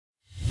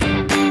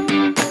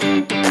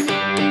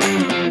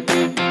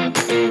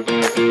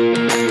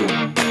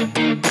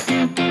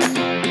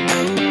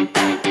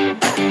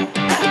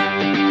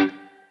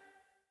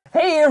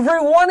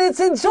everyone, it's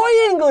Enjoy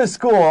English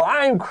School.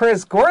 I'm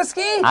Chris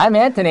Gorski. I'm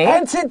Anthony.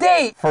 And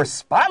today, for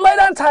Spotlight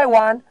on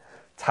Taiwan,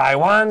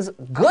 Taiwan's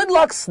good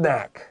luck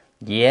snack.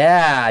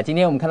 Yeah, 今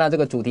天我们看到这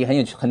个主题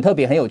很特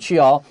别，很有趣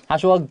哦。他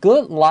说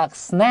Good luck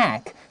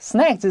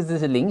snack。snack 这字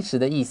是零食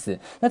的意思。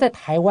那在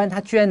台湾，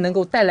它居然能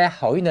够带来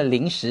好运的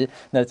零食，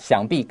那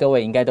想必各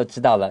位应该都知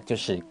道了，就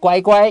是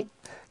乖乖。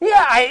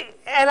Yeah,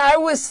 I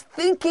was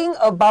thinking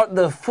about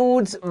the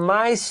foods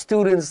my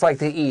students like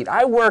to eat.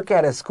 I work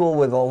at a school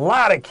with a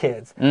lot of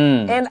kids,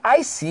 and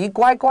I see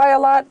guai guai a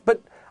lot, but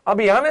I'll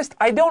be honest,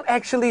 I don't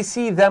actually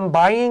see them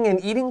buying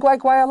and eating guai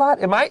guai a lot.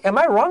 Am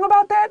I wrong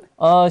about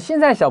that? 现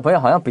在小朋友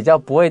好像比较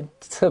不会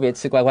特别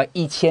吃乖乖。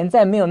以前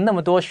在没有那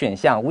么多选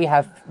项 we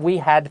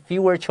had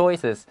fewer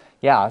choices.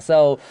 Yeah,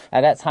 so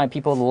at that time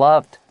people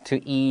loved to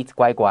eat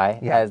guai guai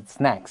as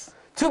snacks.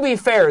 To be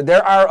fair,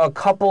 there are a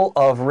couple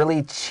of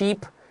really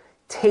cheap,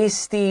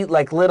 tasty,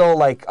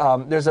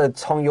 there's a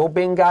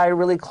Tongyobing guy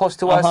really close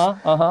to us.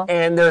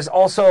 And there's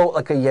also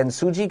like a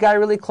Yensuji guy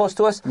really close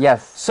to us.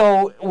 Yes.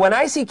 So when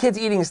I see kids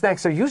eating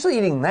snacks, they're usually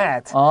eating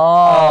that.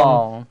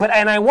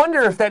 And I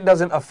wonder if that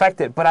doesn't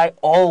affect it, but I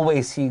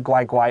always see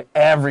guai guai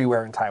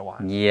everywhere in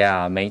Taiwan.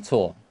 Yeah, 没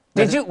错。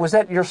Was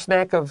that your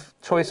snack of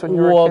choice when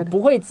you were a kid?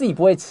 我自己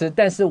不会吃，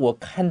但是我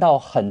看到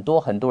很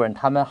多人，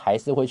他们还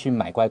是会去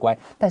买乖乖，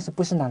但是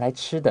不是拿来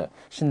吃的，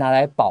是拿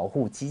来保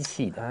护机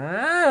器的。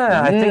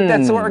I think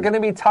that's what we're going to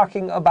be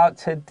talking about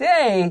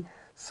today.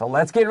 So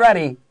let's get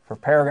ready for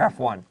paragraph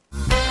 1.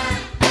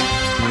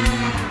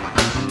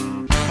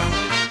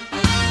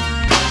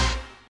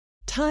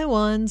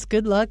 Taiwan's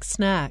good luck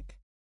snack.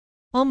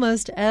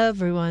 Almost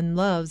everyone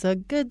loves a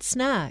good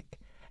snack.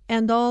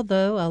 And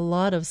although a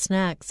lot of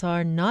snacks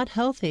are not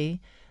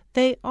healthy,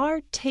 they are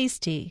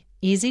tasty,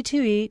 easy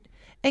to eat,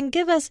 and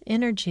give us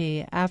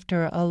energy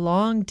after a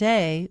long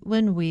day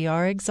when we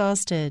are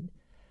exhausted.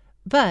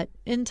 But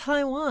in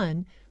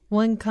Taiwan,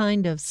 one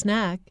kind of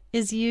snack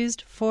is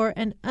used for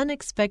an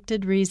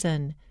unexpected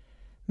reason.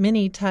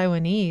 Many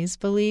Taiwanese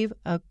believe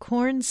a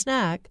corn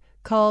snack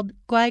called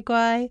guai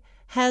guai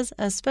has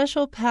a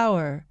special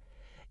power.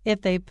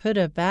 If they put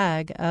a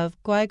bag of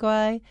guai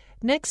guai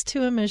next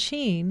to a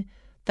machine,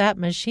 that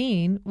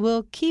machine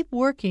will keep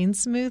working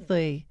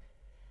smoothly.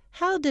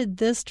 How did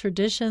this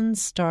tradition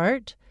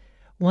start?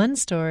 One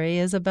story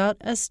is about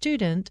a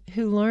student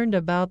who learned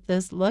about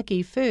this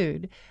lucky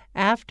food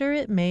after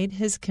it made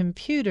his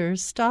computer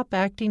stop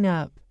acting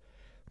up.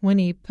 When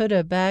he put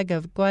a bag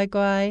of guai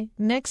guai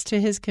next to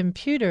his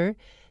computer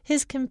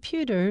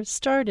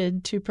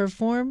started to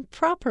perform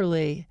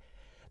properly.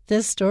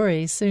 This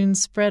story soon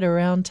spread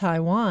around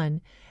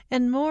Taiwan,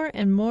 and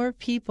more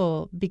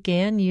people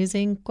began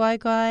using guai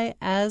guai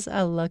as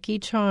a lucky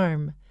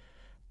charm.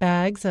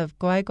 Bags of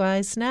guai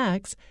guai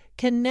snacks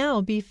can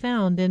now be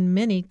found in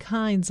many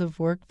kinds of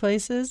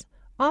workplaces,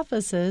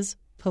 offices,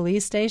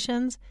 police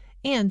stations,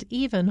 and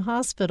even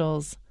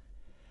hospitals.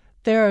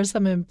 There are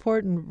some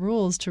important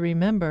rules to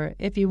remember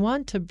if you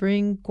want to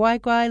bring guai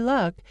guai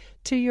luck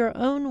to your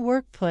own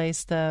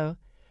workplace, though.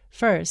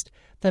 First,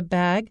 the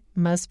bag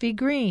must be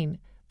green,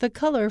 the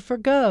color for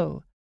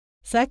go.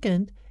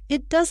 Second,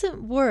 it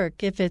doesn't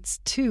work if it's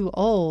too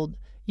old.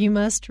 You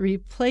must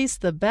replace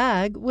the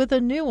bag with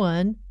a new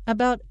one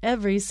about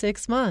every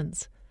 6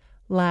 months.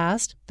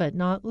 Last but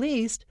not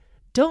least,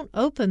 don't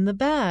open the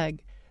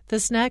bag. The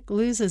snack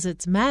loses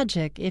its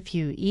magic if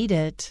you eat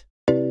it.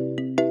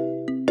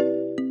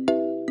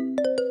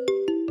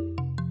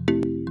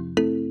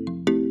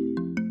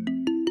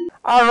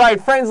 All right,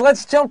 friends,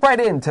 let's jump right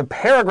into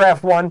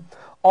paragraph 1.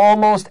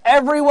 Almost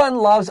everyone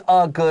loves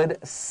a good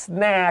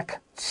snack.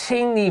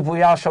 请你不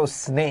要说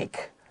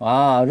snake.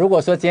 如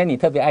果说今天你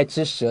特别爱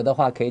吃蛇的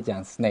话，可以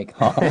讲 snake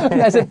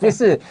但是不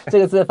是这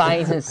个字的发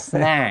音是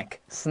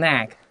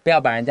snack， 不要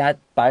把人家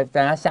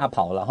吓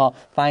跑了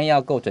发音要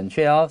够准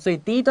确哦。所以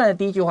第一段的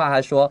第一句话他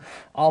说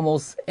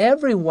Almost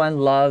everyone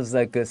loves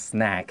a good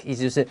snack， 意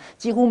思就是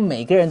几乎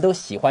每个人都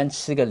喜欢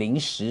吃个零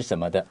食什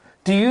么的。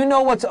Do you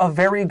know what's a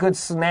very good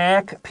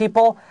snack,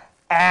 people?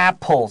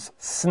 Apples.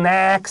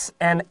 Snacks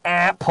and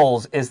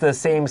apples is the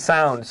same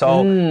sound.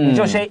 So you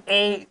just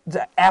say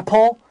the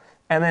apple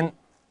and then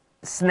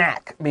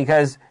snack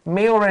because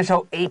没有人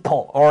说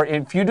apple. Or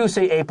if you do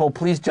say apple,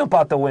 please jump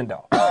out the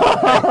window.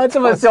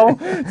 这么凶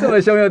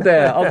就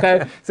对了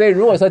OK 所以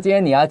如果说今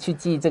天你要去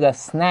记这个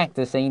snack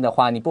的声音的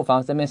话，你不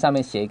妨这边上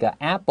面写一个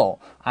apple.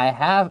 I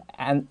have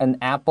an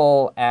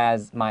apple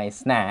as my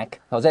snack.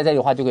 在这里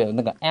的话就会有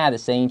那个 a 的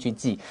声音去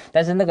记，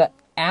但是那个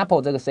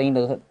Apple 这个声音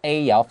的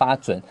A 也要发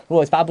准，如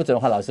果发不准的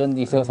话，老师说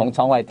你就从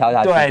窗外跳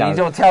下去，对，你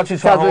就跳去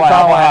窗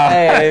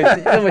外，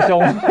这么凶。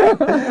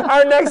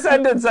Our next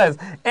sentence says,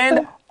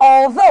 and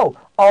although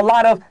a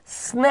lot of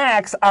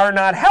snacks are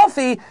not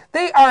healthy,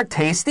 they are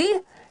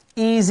tasty,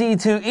 easy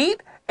to eat,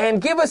 and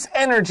give us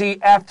energy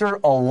after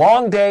a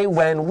long day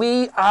when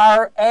we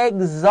are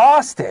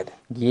exhausted.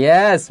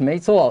 Yes， 没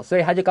错，所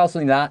以他就告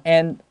诉你啦。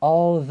And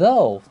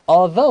although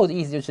的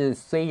意思就是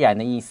虽然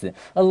的意思。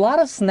A lot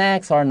of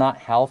snacks are not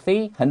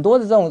healthy， 很多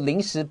的这种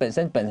零食本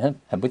身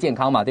很不健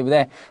康嘛，对不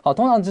对？好，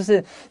通常就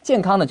是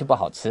健康的就不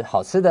好吃，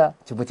好吃的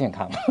就不健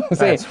康。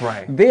所以 That's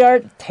right. They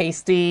are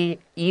tasty,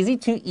 easy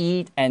to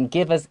eat, and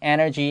give us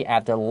energy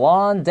after a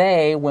long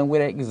day when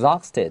we're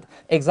exhausted.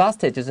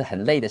 Exhausted 就是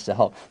很累的时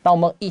候。当我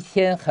们一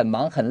天很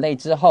忙很累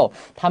之后，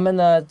他们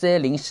呢这些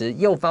零食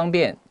又方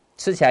便。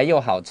吃起来又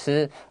好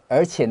吃，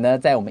而且呢，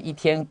在我们一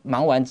天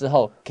忙完之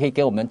后，可以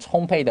给我们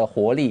充沛的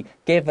活力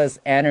 ，give us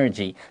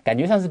energy， 感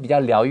觉上是比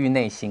较疗愈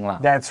内心啦。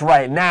That's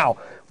right. Now,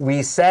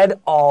 we said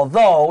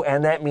although,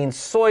 and that means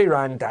虽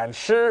然但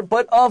是,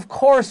 but of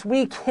course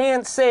we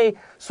can't say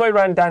虽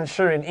然但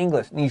是 in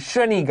English. 你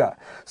选一个.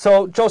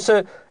 So, 就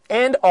是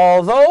and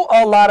although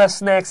a lot of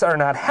snacks are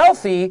not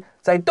healthy,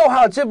 在逗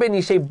号这边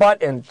你写 but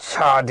and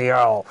擦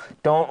掉.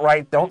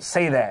 Don't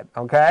say that,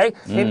 okay?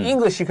 In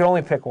English, you can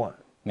only pick one.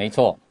 没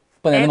错。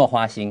不能那么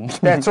花心。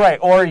That's right.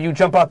 Or you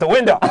jump out the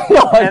window.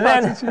 And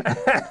then,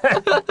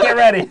 get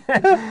ready.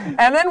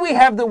 And then we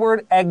have the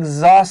word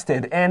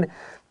exhausted. And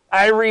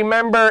I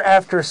remember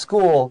after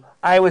school,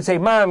 I would say,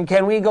 Mom,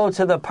 can we go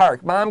to the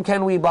park? Mom,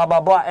 can we blah,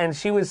 blah, blah? And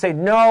she would say,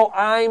 no,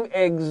 I'm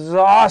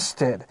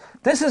exhausted.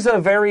 This is a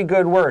very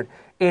good word.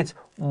 It's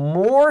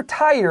more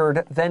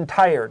tired than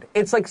tired.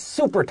 It's like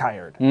super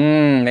tired.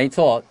 没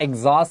错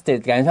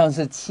exhausted 感觉上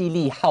是气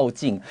力耗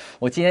尽。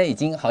我今天已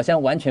经好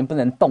像完全不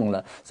能动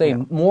了，所以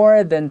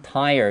more than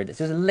tired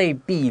就是累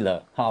毙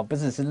了。好，不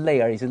只是累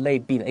而已，是累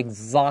毙了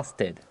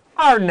exhausted.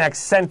 Our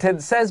next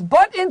sentence says,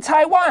 but in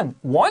Taiwan,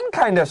 one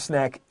kind of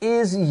snack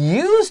is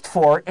used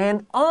for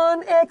an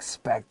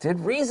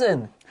unexpected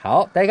reason.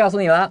 好，大家告诉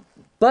你了。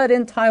But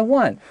in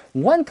Taiwan,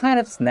 one kind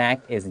of snack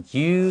is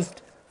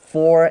used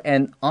for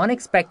an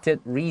unexpected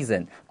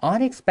reason.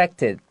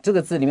 Unexpected 这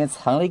个字里面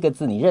藏了一个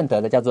字，你认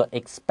得的叫做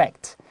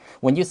expect.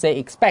 When you say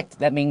expect,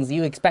 that means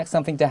you expect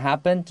something to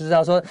happen. 就是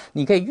要说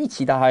你可以预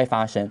期到它会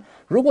发生。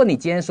如果你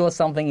今天说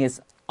something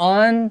is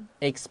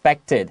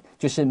unexpected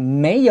就是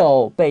没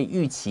有被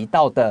预期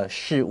到的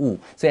事物，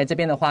所以在这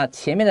边的话，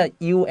前面的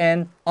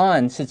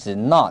un 是指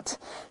not，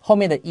 后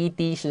面的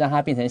ed 是让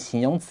它变成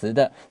形容词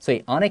的，所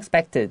以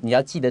unexpected 你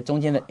要记得中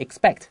间的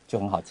expect 就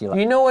很好记了。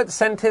You know what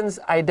sentence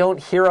I don't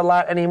hear a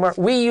lot anymore?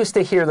 We used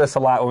to hear this a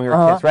lot when we were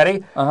kids.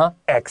 Ready?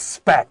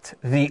 Expect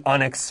the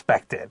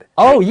unexpected.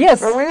 Oh,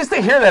 yes. We used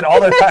to hear that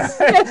all the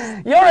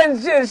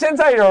time. 现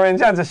在有人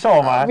这样子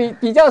说吗？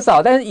比较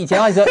少，但是以前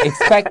的话你说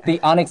expect the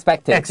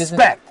unexpected.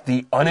 Expect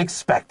the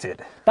unexpected.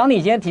 当你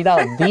今天提到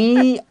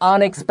the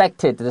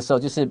unexpected 的时候，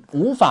就是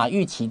无法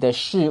预期的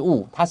事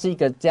物，它是一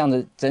个这样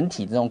的整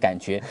体的这种感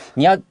觉。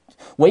你要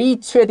唯一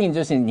确定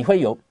就是你会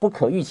有不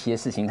可预期的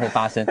事情会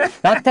发生，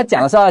然后他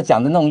讲的时候要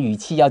讲的那种语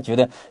气要觉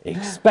得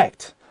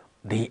expect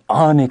the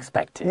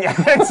unexpected. Yeah,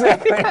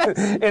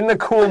 exactly. In the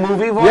cool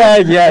movie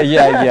voice.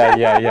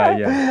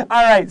 Yeah.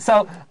 All right,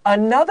 so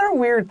another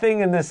weird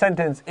thing in this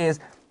sentence is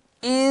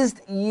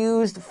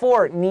used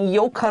for. 你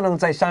有可能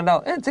在想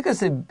到，这个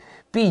是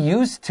be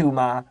used to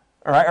吗？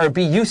 Right? Or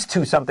be used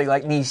to something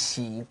like 你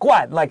习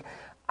惯 like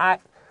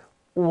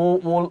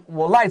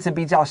我来自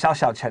比较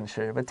小城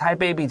市，台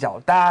北比较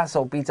大，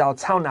所以比较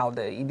吵闹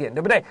的一点，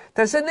对不对？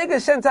但是那个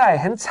现在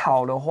很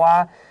吵的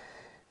话，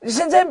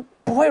现在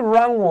不会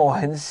让我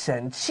很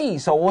生气，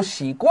所以我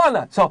习惯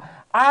了。So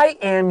I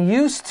am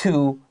used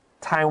to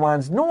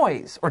Taiwan's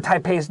noise or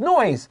Taipei's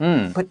noise.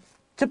 But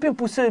这并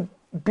不是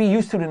be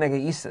used to 的那个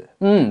意思。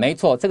没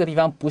错，这个地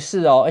方不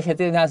是哦，而且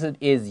这个地方是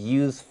is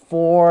used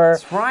for.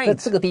 That's right. 那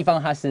这个地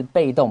方它是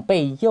被动，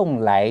被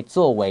用来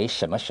作为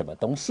什么什么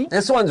东西。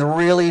This one's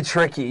really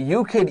tricky.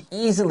 You could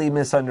easily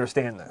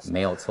misunderstand this.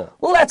 没有错。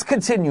Let's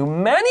continue.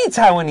 Many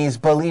Taiwanese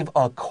believe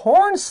a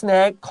corn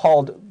snack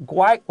called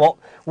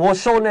我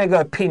说那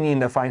个拼音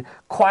的发音，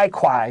快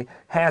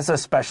has a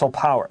special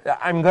power.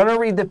 I'm going to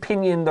read the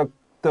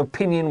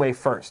pinyin way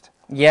first.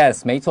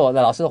 Yes， 没错。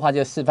那老师的话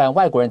就示范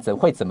外国人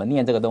会怎么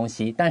念这个东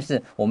西，但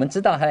是我们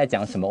知道他在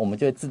讲什么，我们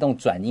就会自动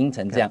转音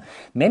成这样。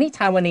Many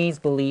Taiwanese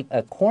believe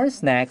a corn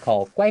snack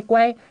called 乖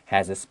乖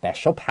has a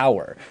special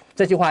power。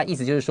这句话意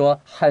思就是说，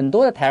很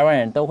多的台湾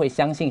人都会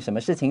相信什么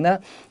事情呢？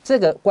这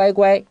个乖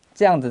乖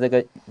这样的这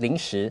个零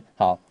食，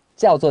好，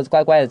叫做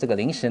乖乖的这个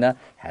零食呢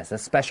 ，has a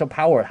special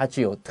power， 它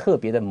具有特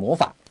别的魔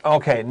法。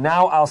Okay,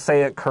 now I'll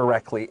say it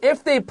correctly.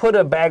 If they put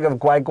a bag of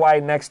guai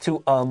guai next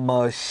to a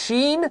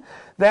machine,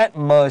 that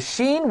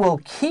machine will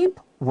keep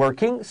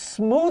working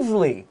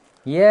smoothly.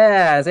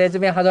 Yeah， 所以这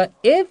边他说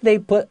 ，if they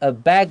put a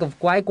bag of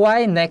乖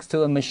乖 next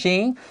to a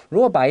machine，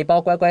 如果把一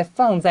包乖乖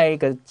放在一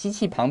个机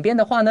器旁边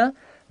的话呢？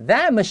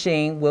 That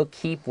machine will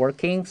keep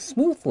working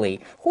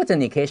smoothly， 或者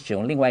你可以使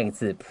用另外一个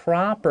字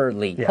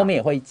properly， 后面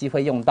也会机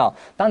会用到。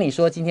当你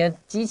说今天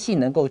机器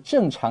能够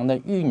正常的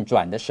运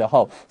转的时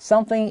候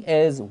 ，something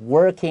is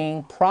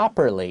working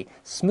properly,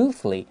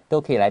 smoothly 都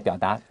可以来表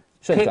达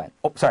顺转。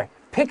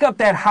Pick up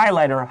that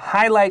highlighter.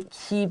 Highlight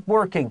keep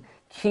working.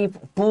 Keep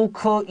不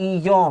可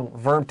以用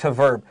verb to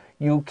verb.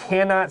 You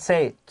cannot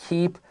say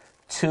keep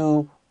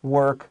to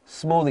work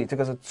smoothly. 这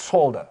个是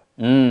错的。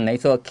没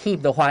错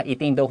 ，keep 的话一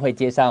定都会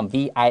接上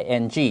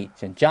V-I-N-G，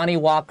 像 Johnny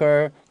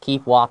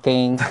Walker、keep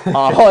walking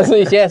或者是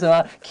一些什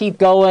么 keep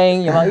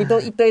going， 有没有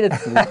一堆的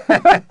词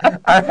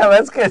All right,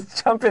 let's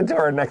jump into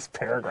our next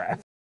paragraph.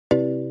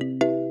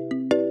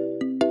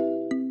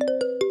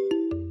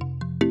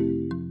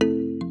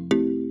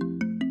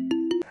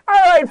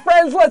 All right,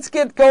 friends, let's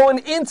get going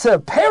into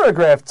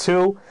paragraph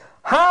 2.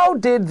 How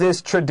did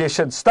this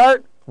tradition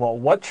start? Well,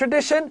 what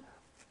tradition?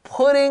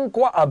 Putting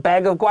a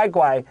bag of guai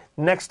guai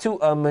next to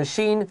a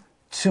machine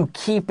to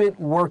keep it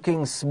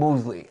working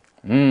smoothly.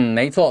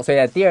 没错，所以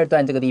在第二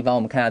段这个地方，我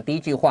们看到第一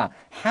句话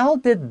 ，How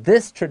did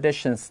this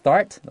tradition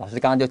start？ 老师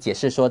刚刚就解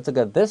释说，这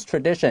个 this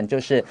tradition 就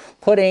是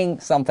putting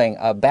something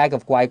a bag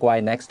of 乖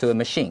乖 next to a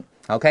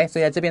machine。OK，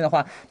 所以在这边的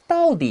话，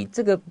到底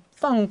这个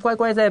放乖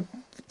乖在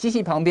机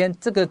器旁边，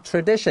这个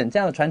tradition 这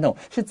样的传统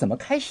是怎么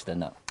开始的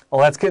呢？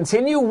 Well, let's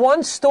continue.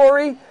 One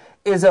story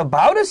is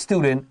about a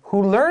student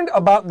who learned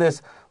about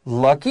this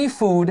lucky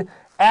food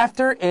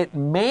after it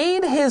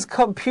made his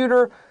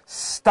computer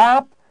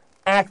stop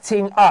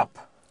acting up.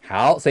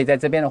 好，所以在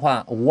这边的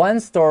话 ，one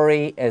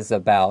story is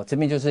about 这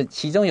边就是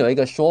其中有一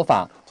个说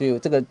法，就有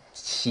这个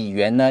起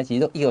源呢，其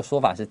中一个说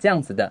法是这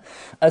样子的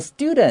 ：A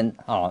student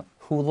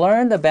who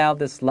learned about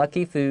this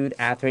lucky food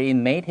after it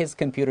made his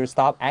computer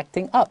stop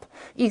acting up。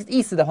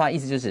意思的话，意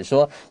思就是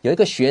说，有一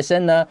个学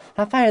生呢，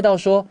他发觉到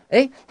说，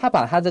他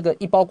把他这个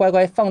一包乖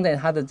乖放在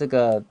他的这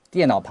个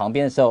电脑旁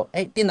边的时候，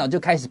电脑就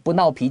开始不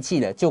闹脾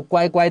气了，就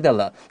乖乖的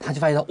了。他就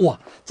发现到，哇，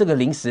这个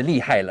零食厉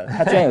害了，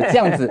他居然有这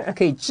样子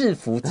可以制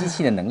服机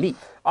器的能力。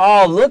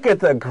Oh, look at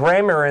the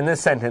grammar in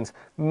this sentence.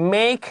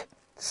 Make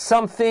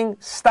something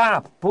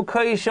stop. 不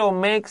可以说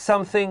make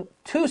something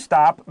to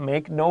stop.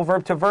 Make no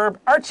verb to verb.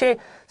 而且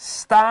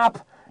stop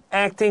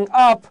acting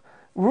up.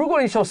 如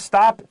果你说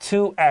stop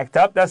to act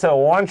up, that's a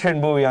完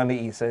全不一样的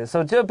意思。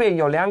所以这边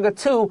有两个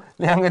to，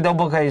 两个都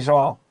不可以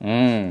说。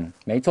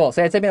没错。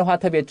所以这边的话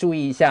特别注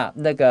意一下，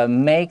那个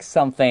make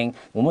something，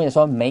 我们也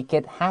说 make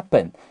it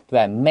happen， 对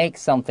吧 ？make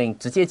something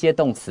直接接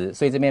动词，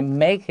所以这边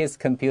make his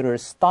computer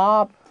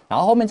stop。然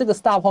后后面这个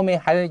stop 后面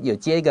还有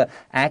接一个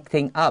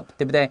acting up，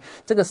 对不对？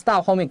这个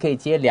stop 后面可以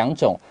接两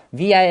种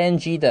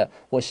V-I-N-G 的，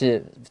或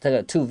是这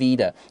个 to V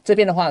的。这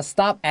边的话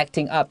stop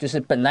acting up 就是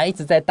本来一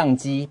直在宕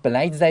机，本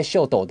来一直在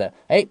秀抖的，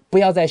不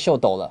要再秀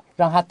抖了，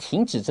让它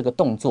停止这个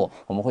动作。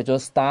我们会说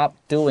stop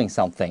doing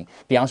something。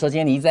比方说今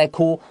天你一直在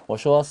哭，我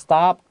说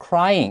stop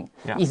crying，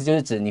 意思就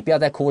是指你不要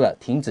再哭了，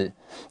停止。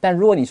但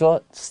如果你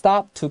说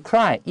stop to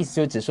cry， 意思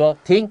就是指说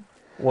停。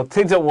我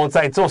听着我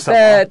在做什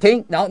么？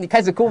停，然后你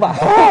开始哭吧。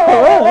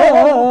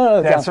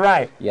That's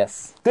right.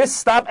 Yes. This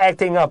stop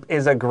acting up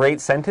is a great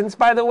sentence,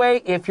 by the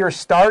way. If you're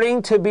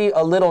starting to be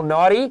a little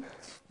naughty,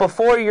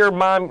 before your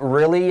mom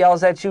really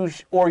yells at you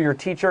or your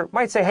teacher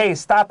might say, hey,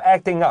 stop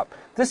acting up.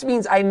 This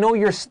means I know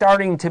you're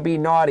starting to be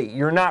naughty.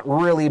 You're not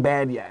really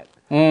bad yet.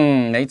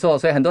 没错，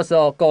所以很多时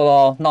候够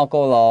咯，闹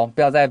够咯，不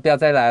要再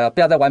来了，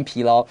不要再顽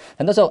皮咯。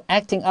很多时候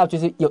acting up 就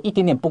是有一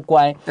点点不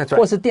乖， right.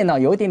 或是电脑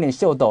有一点点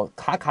秀抖，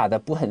卡卡的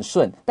不很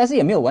顺，但是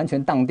也没有完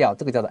全当掉，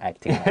这个叫做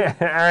acting up.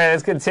 All right,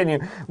 let's continue.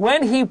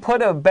 When he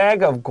put a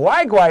bag of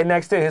guai guai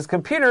next to his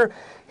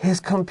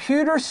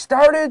computer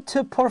started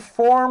to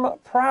perform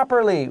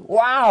properly.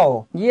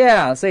 Wow.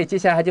 Yeah, 所以接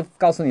下来他就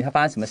告诉你他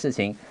发生什么事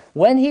情。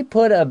When he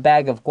put a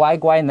bag of 乖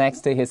乖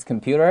next to his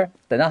computer，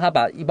 等到他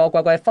把一包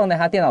乖乖放在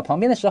他电脑旁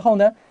边的时候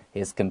呢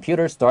 ，his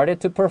computer started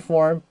to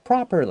perform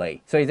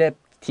properly。所以在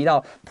提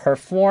到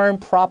perform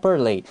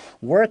properly,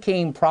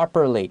 working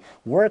properly,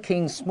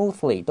 working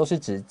smoothly 都是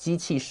指机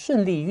器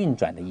顺利运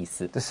转的意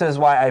思。This is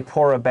why I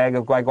pour a bag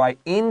of guai guai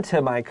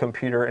into my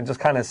computer and just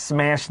kind of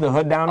smash the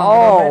hood down a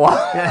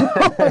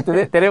little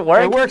bit. Did it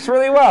work? It works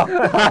really well.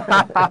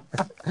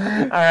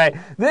 All right.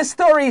 This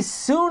story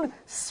soon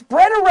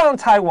spread around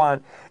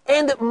Taiwan,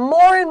 and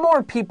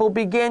more people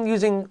began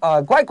using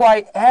guai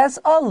guai as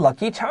a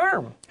lucky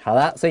charm. 好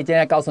了，所以今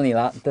天告诉你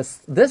了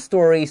 ，this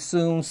story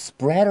soon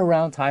spread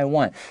around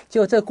Taiwan。结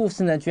果这个故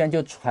事呢，居然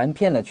就传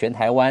遍了全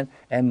台湾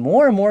 ，and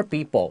more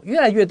people，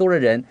 越来越多的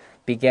人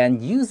began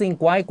using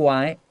乖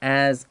乖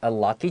as a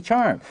lucky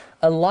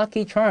charm。A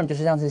lucky charm 就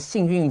是像是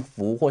幸运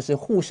符或是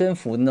护身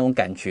符的那种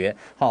感觉。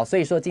好，所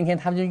以说今天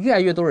他们就越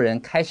来越多的人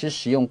开始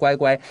使用乖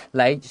乖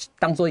来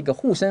当做一个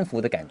护身符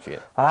的感觉。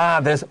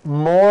This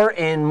more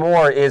and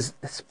more is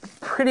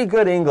pretty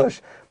good English,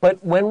 but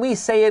when we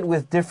say it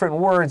with different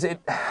words,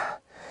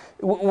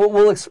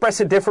 we'll express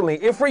it differently.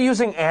 If we're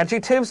using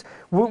adjectives,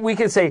 we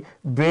could say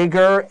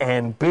bigger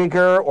and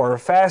bigger or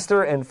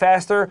faster and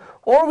faster,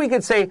 or we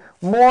could say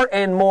more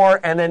and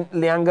more and then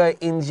两个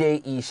音节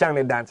以上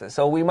的单词.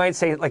 So we might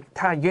say like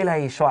他越来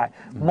越帅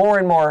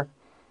more and more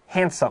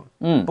handsome.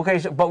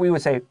 But we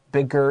would say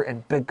bigger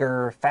and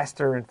bigger,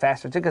 faster and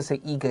faster. 这个是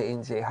一个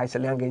音节还是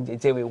两个音节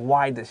结为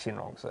y 的形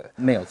容词？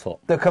没有错。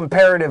The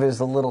comparative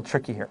is a little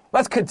tricky here.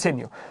 Let's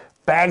continue.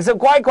 Bags of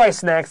guai guai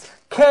snacks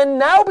can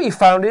now be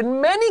found in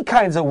many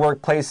kinds of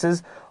workplaces,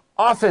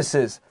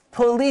 offices,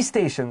 police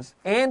stations,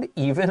 and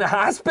even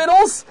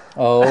hospitals.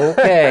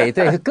 OK，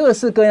 对，各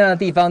式各样的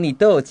地方你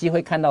都有机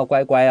会看到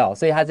乖乖哦。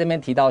所以他这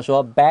边提到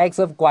说 ，bags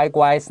of 乖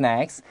乖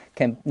snacks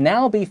can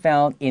now be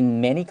found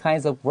in many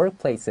kinds of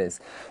workplaces.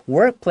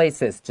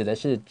 Workplaces 指的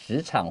是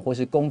职场或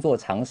是工作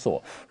场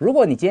所。如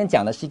果你今天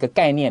讲的是一个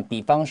概念，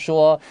比方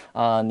说，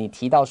你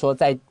提到说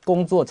在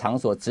工作场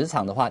所、职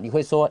场的话，你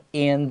会说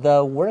in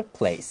the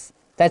workplace。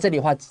在这里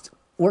的话。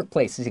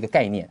Workplace 是一个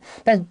概念，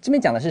但这边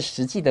讲的是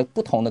实际的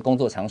不同的工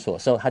作场所的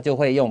时候，他就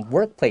会用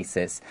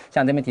workplaces，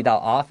 像这边提到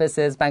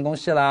offices 办公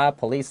室啦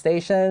 ，police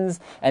stations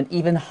and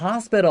even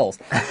hospitals.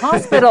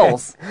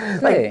 Hospitals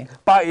对，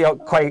把药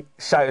快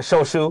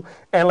手术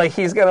and like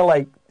he's gonna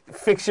like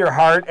fix your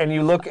heart and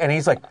you look and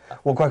he's like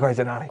我乖乖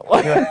在哪里？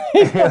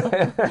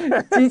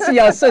机器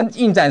要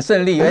运转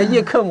顺利，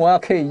叶克膜要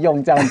可以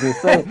用这样子，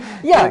所以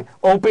yeah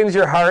opens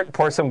your heart,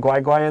 pour some 乖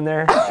乖 in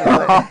there.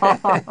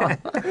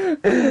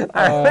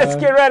 All right, let's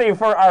get ready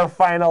for our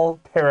final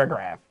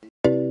paragraph.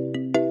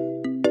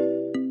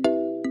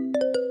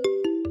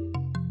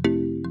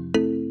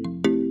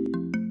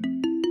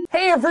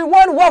 Hey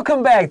everyone,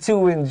 welcome back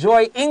to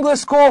Enjoy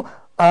English School.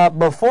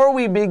 Before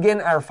we begin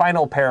our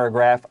final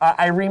paragraph,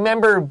 I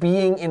remember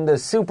being in the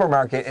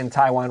supermarket in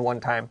Taiwan one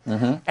time,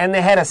 and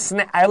they had a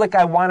snack.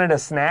 I wanted a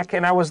snack,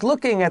 and I was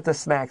looking at the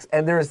snacks,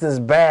 and there's this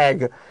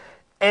bag,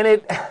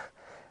 and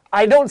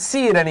I don't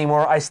see it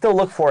anymore. I still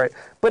look for it,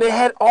 but it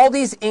had all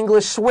these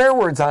English swear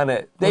words on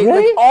it. Really?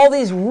 Like, all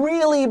these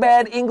really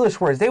bad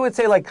English words. They would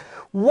say like,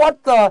 what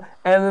the,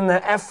 and then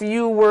the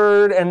FU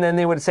word, and then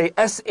they would say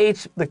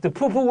SH, like the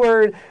poo-poo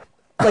word,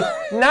 like,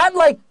 not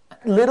like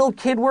little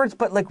kid words,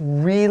 but like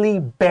really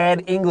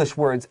bad English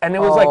words. And it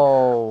was like,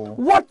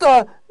 what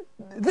the,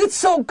 it's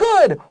so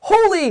good,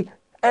 holy,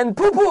 and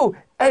poo-poo,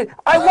 and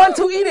I want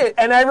to eat it.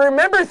 And I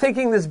remember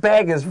thinking this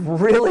bag is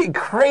really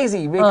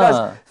crazy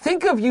because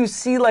think of you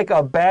see like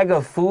a bag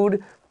of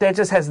food that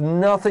just has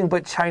nothing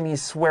but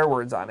Chinese swear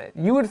words on it.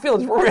 You would feel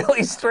it's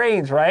really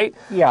strange, right?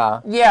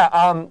 Yeah. Yeah,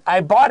 I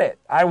bought it.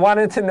 I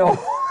wanted to know.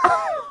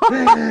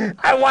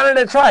 I wanted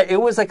to try. It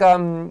was like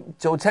basil.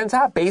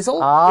 It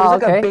was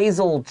like a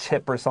basil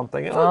chip or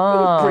something. It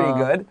was pretty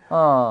good.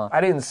 I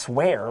didn't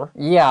swear.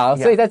 Yeah,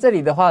 所以在这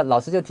里的话，老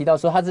师就提到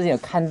说，他之前有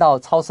看到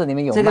超市里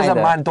面有卖的，这个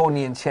是蛮多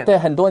年前，对，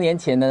很多年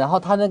前的。然后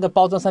他那个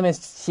包装上面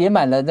写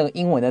满了那个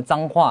英文的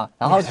脏话，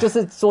然后就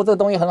是说这个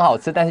东西很好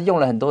吃，但是用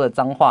了很多的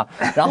脏话。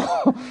然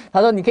后他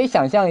说，你可以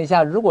想象一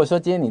下，如果说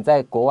今天你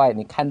在国外，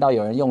你看到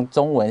有人用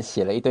中文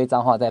写了一堆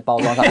脏话在包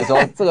装上，你说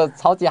这个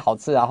超级好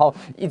吃，然后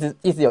一直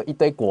有一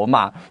堆国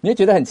骂，你就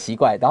觉得很奇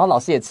怪。然后老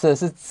师也吃的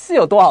是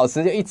有多好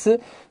吃，就一吃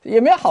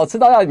也没有好吃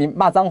到要你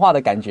骂脏话的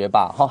感觉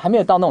吧，还没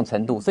有到那种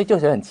程度，所以就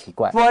觉得很奇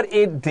怪。But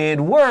it did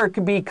work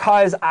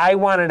because I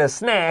wanted a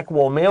snack.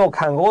 我没有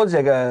看过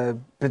这个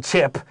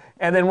chip,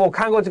 and then 我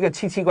看过这个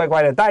奇奇怪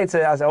怪的袋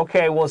子。I said,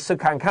 okay, 我试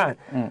看看。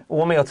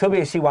我没有特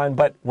别喜欢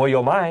but 我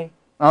有买。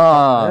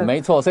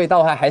没错，所以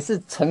到后来还是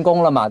成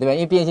功了嘛，对吧？因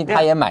为毕竟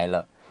他也买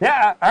了。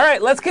Yeah, all right,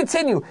 let's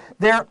continue.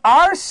 There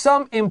are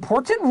some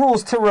important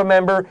rules to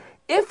remember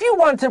if you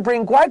want to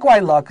bring 乖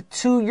乖 luck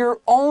to your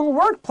own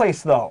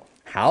workplace, though.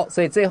 好，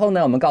所以最后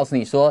呢，我们告诉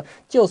你说，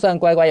就算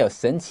乖乖有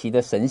神奇的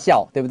神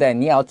效，对不对？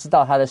你也要知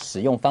道它的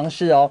使用方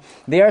式哦。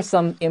There are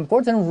some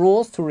important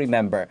rules to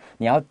remember.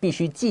 你要必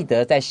须记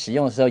得，在使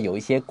用的时候有一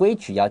些规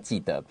矩要记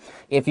得。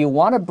If you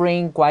want to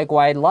bring 乖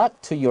乖 luck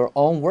to your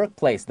own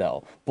workplace,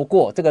 though. 不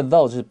过这个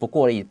though 就是不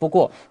过的意思。不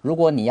过如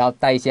果你要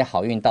带一些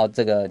好运到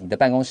这个你的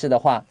办公室的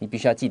话，你必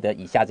须要记得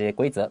以下这些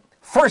规则。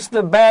First,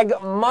 the bag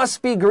must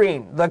be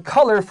green, the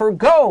color for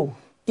go.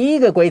 第一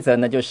个规则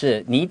呢，就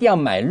是你一定要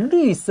买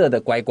绿色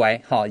的乖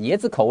乖，好，椰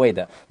子口味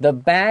的。The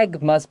bag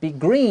must be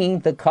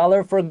green, the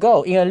color for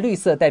go， 因为绿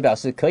色代表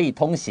是可以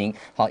通行，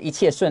好，一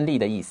切顺利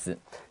的意思。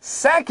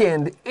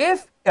Second,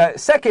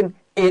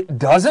 it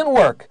doesn't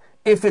work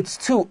if it's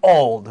too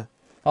old.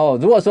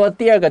 如果说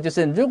第二个就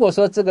是，如果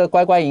说这个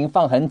乖乖已经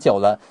放很久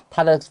了，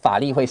它的法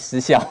力会失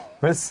效。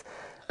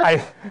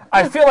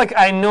I feel like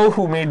I know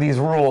who made these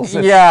rules.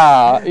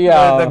 Yeah.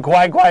 The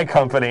乖乖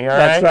company, all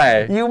right? That's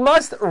right. You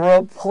must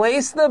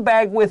replace the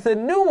bag with a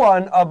new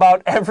one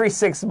about every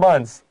 6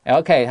 months.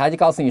 OK， 他就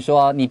告诉你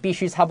说，你必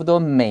须差不多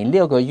每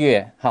6个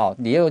月，好，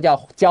你又要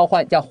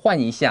换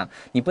一项，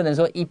你不能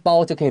说一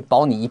包就可以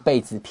保你一辈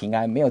子平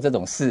安，没有这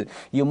种事。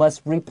You must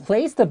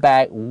replace the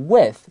bag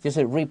with， 就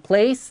是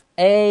replace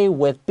A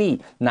with B，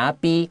 拿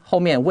B 后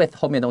面 with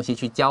后面的东西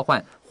去交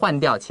换，换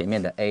掉前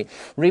面的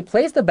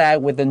A。Replace the bag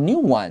with a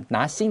new one，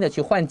 拿新的去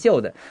换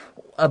旧的。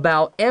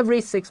About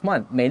every 6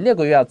 months， 每6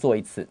个月要做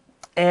一次。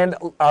And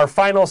our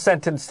final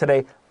sentence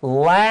today,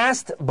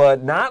 last but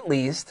not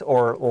least,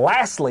 or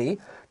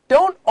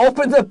lastly,Don't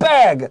open the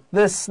bag.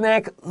 The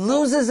snack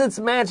loses its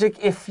magic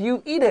if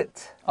you eat it.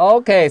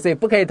 OK， 所以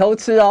不可以偷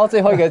吃哦。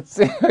最后一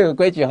个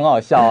规矩很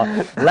好笑哦。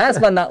Last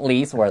but not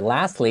least, or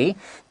lastly,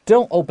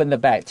 don't open the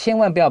bag， 千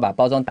万不要把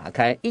包装打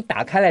开。一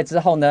打开来之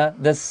后呢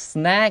 ，the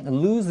snack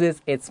loses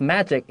its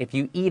magic if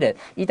you eat it。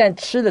一旦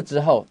吃了之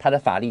后，它的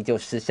法力就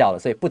失效了，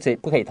所以不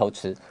可以偷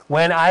吃。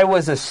When I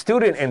was a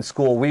student in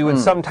school, we would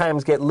sometimes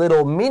get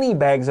little mini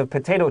bags of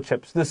potato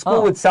chips. The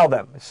school would sell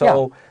them,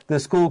 so the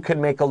school could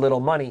make a little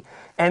money.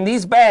 And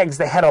these bags,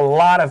 they had a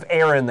lot of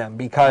air in them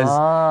because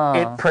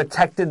it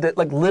protected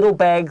like little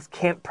bags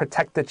can't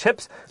protect the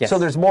chips, so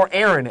there's more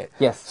air in it.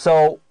 Yes.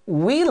 So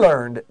we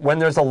learned when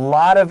there's a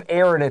lot of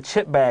air in a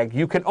chip bag,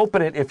 you can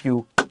open it if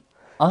you,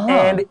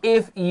 and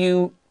if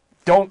you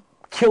don't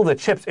kill the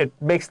chips, it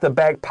makes the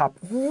bag pop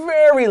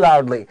very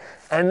loudly.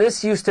 And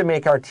this used to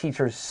make our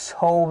teachers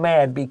so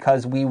mad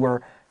because we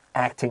were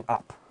acting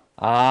up.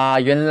 啊，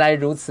原来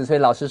如此，所以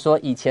老师说，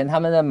以前他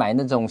们在买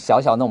那种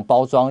小那种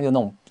包装，用那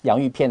种洋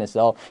芋片的时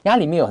候，因为它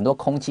里面有很多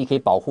空气可以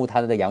保护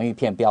它的洋芋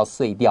片不要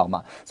碎掉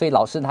嘛，所以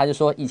老师他就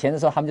说，以前的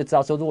时候他们就知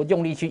道说，如果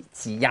用力去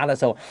挤压的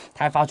时候，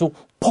它会发出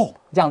砰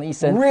这样的一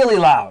声 ，really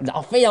loud， 然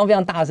后非常非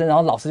常大声，然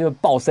后老师就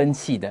爆生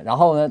气的，然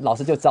后呢，老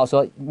师就知道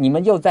说，你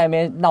们又在那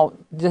边闹，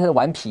就是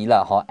顽皮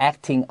了，哈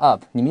 ，acting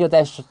up， 你们又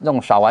在那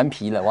种耍顽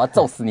皮了，我要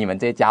揍死你们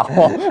这些家伙。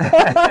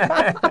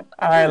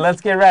All right,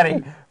 let's get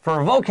ready for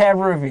a vocab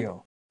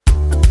review.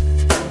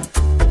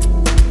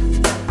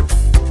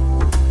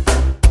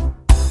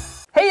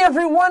 Hey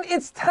everyone,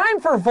 it's time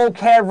for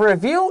vocab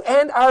review,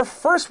 and our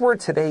first word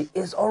today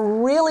is a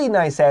really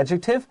nice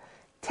adjective,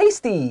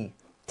 tasty.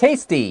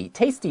 Tasty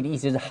的意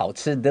思就是好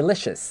吃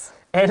delicious.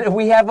 And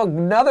we have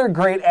another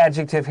great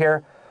adjective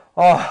here,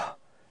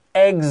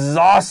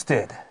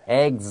 exhausted.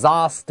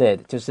 Exhausted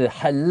就是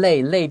很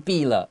累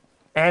毙了。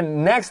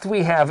And next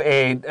we have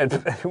a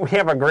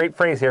great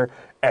phrase here,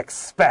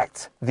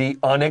 expect the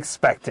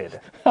unexpected.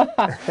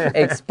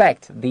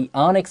 Expect the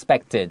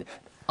unexpected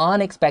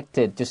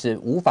就是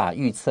无法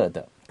预测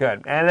的。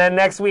Good. And then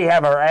next we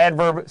have our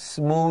adverb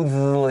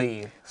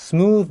smoothly.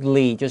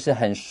 Smoothly 就是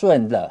很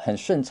顺的，很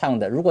顺畅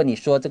的。如果你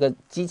说这个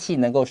机器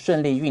能够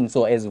顺利运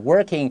作 is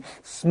working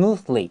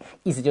smoothly，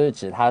 意思就是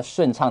指它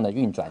顺畅的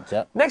运转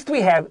着。Next we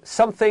have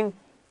something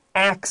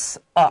acts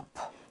up.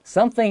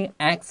 Something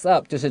acts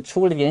up 就是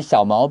出了点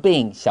小毛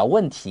病、小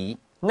问题。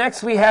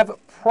Next we have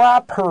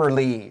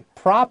properly.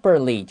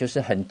 Properly 就是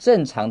很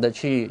正常的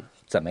去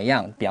怎么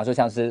样？比方说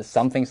像是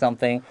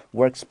something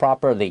works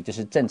properly 就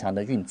是正常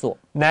的运作。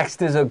Next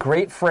is a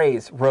great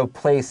phrase,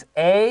 replace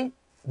A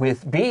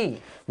with B.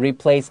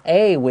 Replace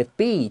A with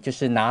B 就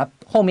是拿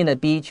后面的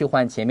B 去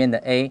换前面的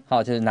A，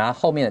 好，就是拿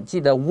后面的，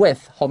记得 with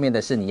后面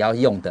的是你要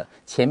用的，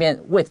前面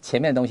with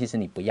前面的东西是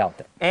你不要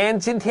的。And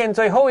今天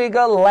最后一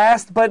个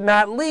last but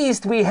not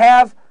least, we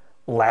have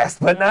last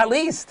but not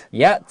least.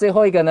 Yeah， 最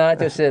后一个呢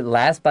就是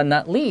last but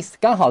not least，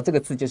 刚好这个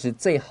字就是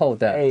最后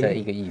的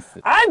一个意思。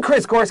I'm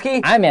Chris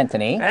Gorski. I'm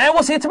Antony. And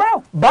we'll see you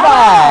tomorrow.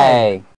 Bye.